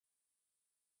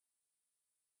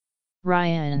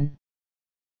Ryan.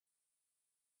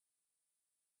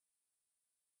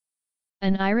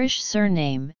 An Irish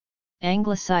surname,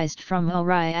 anglicized from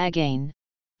O'Riagan,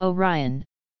 Orion,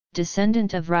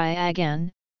 descendant of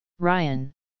Riagan,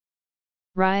 Ryan.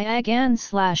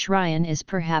 Riagan/Ryan is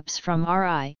perhaps from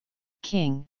Ri,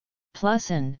 king, plus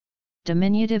an,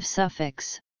 diminutive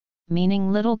suffix,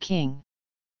 meaning little king.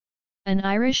 An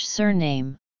Irish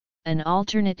surname, an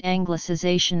alternate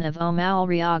anglicization of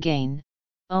O'Maolriagan,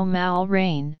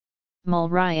 O'Maolrain,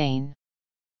 Mulryan.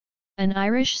 An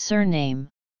Irish surname,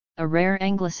 a rare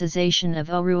anglicization of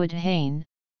O'Ruadhain,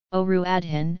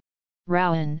 O'Ruadhan,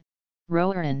 Rowan,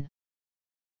 Rowan.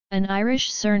 An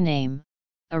Irish surname,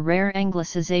 a rare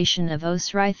anglicization of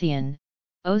Osrythian,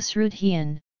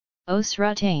 Osruthian,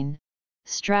 Osrutain,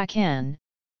 Strachan,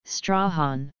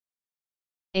 Strahan.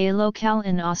 A locale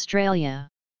in Australia.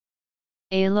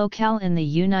 A locale in the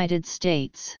United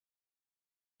States.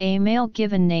 A male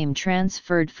given name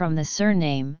transferred from the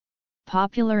surname,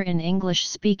 popular in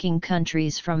English-speaking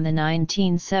countries from the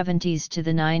 1970s to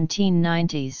the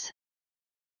 1990s.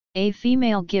 A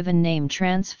female given name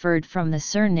transferred from the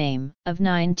surname, of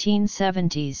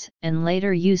 1970s and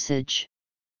later usage.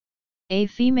 A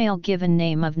female given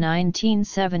name of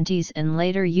 1970s and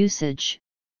later usage,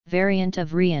 variant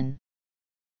of Ryan.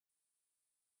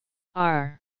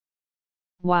 R.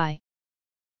 Y.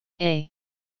 A.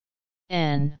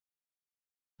 N.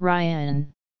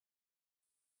 Ryan.